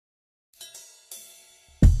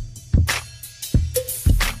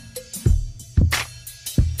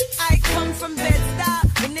from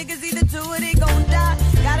Bed-Stuy. When niggas either do or they gon' die.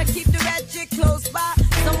 Gotta keep the ratchet close by.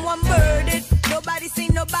 Someone murdered, nobody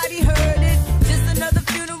seen, nobody heard it. Just another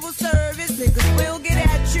funeral service. Niggas will get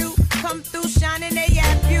at you. Come through shining, they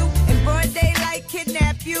yap you. In broad daylight,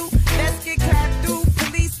 kidnap you. Let's get clapped through.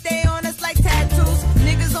 Police stay on us like tattoos.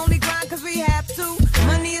 Niggas only grind cause we have to.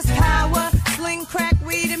 Money is power. Sling, crack,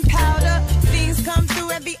 weed, and powder. Things come through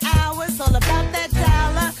every hour. It's all about that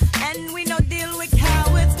dollar. And we no deal with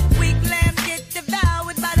cowards. Weak lambs get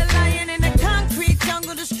devoured by the lion in the concrete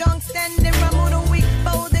jungle. The strong stand and rumble. The weak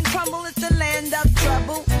fold and crumble. It's the land of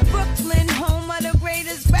trouble. Brooklyn, home of the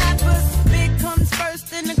greatest rappers. Big comes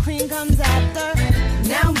first and the cream comes after.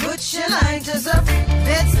 Now put your lighters up.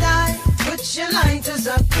 Bed-Stuy, put your lighters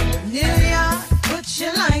up. New York, put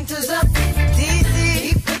your lighters up. DC,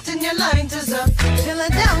 keep putting your lighters up.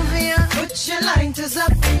 Philadelphia, put your lighters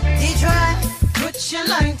up. Detroit, put your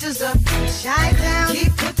lighters up. Chi-Town,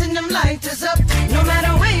 keep putting them lighters up. No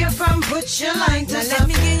matter where you're from, put your lighters up. Let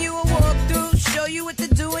me give you a walkthrough, show you what to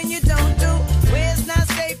do and you don't do. Where it's not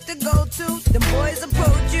safe to go to. The boys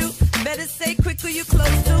approach you, better stay quick who you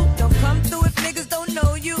close to. Don't come through if niggas don't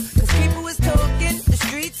know you. Cause people is talking, the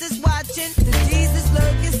streets is watching. The G's is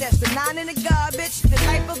lurking, that's the 9 in the garbage. The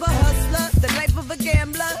life of a hustler, the life of a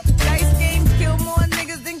gambler. Dice games kill more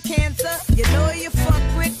niggas than cancer. You know who you fuck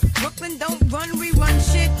with. Brooklyn don't run, we run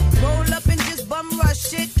shit. Roll up and just bum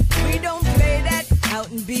rush it. We don't play that. Out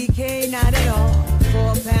in BK, not at all.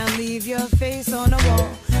 4 pound, leave your face on the wall.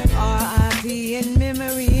 R.I.P. in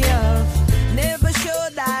memory of. Never show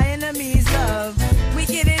thy enemies love. We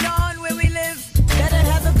get it on where we live. Better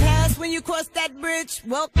have a pass when you cross that bridge.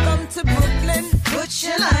 Welcome to Brooklyn. Put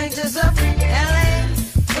your lighters up. L.A.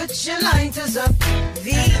 Put your lighters up.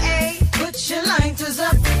 V.A. Put your lighters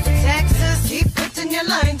up. Texas, keep putting your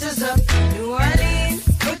lighters up. New Orleans,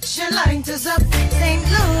 put your lighters up. St.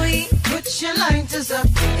 Louis, put your lighters up.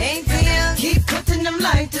 ATL, keep putting them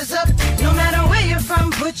lighters up. No matter where you're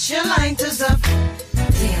from, put your lighters up.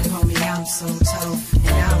 Damn, homie, I'm so tough. And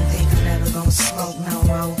I don't think I'm ever gonna smoke no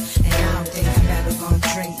more. And I don't think I'm ever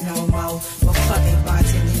gonna drink no more. Well, fuck it,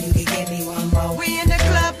 bartender, you can give me one more. We in the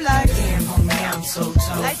club like, damn, homie, I'm so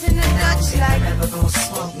tough. Lights in the Dutch like, I'm never gonna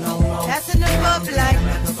smoke no more. That's in the pub like, I'm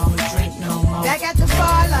never gonna drink no more. Back at the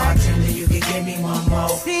bar like, bartender, you can give me one more.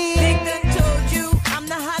 See, Big done told you, I'm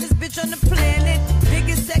the hottest bitch on the planet.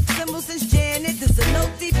 Biggest sex symbol since Janet. This a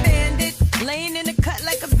no-thief bandit. Laying in the cut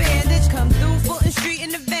like a bandage. Come through Fulton Street in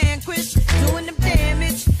the Vanquish. Doing them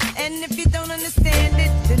damage. And if you don't understand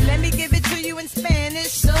it, then let me give it to you in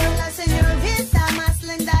Spanish. Sola señorita más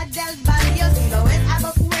linda del barrio. Si lo es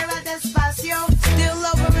hago fuera despacio. Still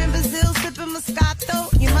over in Brazil sipping Moscato.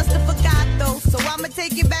 You must have forgot though. So I'ma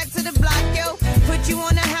take you back to the block, yo. Put you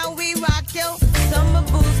on a how we rock, yo. Summer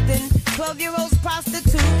boosting. 12-year-olds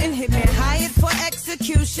prostituting. Hitman hired for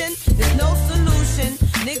execution. There's no solution.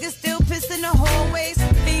 Niggas still piss in the hallways.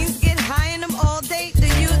 Fiends get high in them all day. The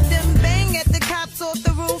youth them bang at the cops off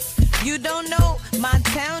the roof. You don't know, my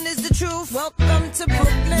town is the truth. Welcome to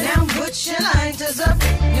Brooklyn. Now put your lighters up.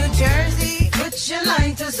 New Jersey, put your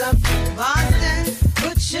lighters up. Boston,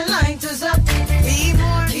 put your lighters up. Be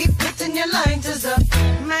more, keep putting your lighters up.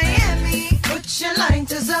 Miami, put your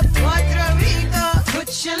lighters up. Puerto Rico,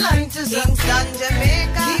 put your lighters up. Kingston,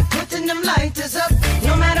 Jamaica, keep putting them lighters up.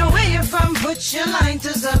 No matter where you're from, put your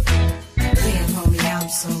lighters up. Damn, homie, I'm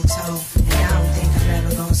so tough. And I don't think I'm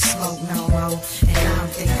ever gonna smoke no more. And I don't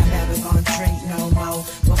think I'm ever gonna drink no more.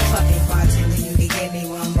 Well, fuck it, bartender, you can give me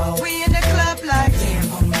one more. We in the club like, damn,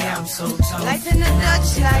 homie, I'm so tough. Lights in the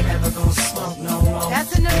Dutch like, I'm never gonna smoke no more.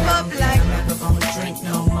 That's in the pub like, I'm never gonna drink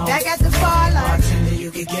no more. Back at the bar like, bartender,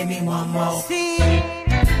 you can give me one more. See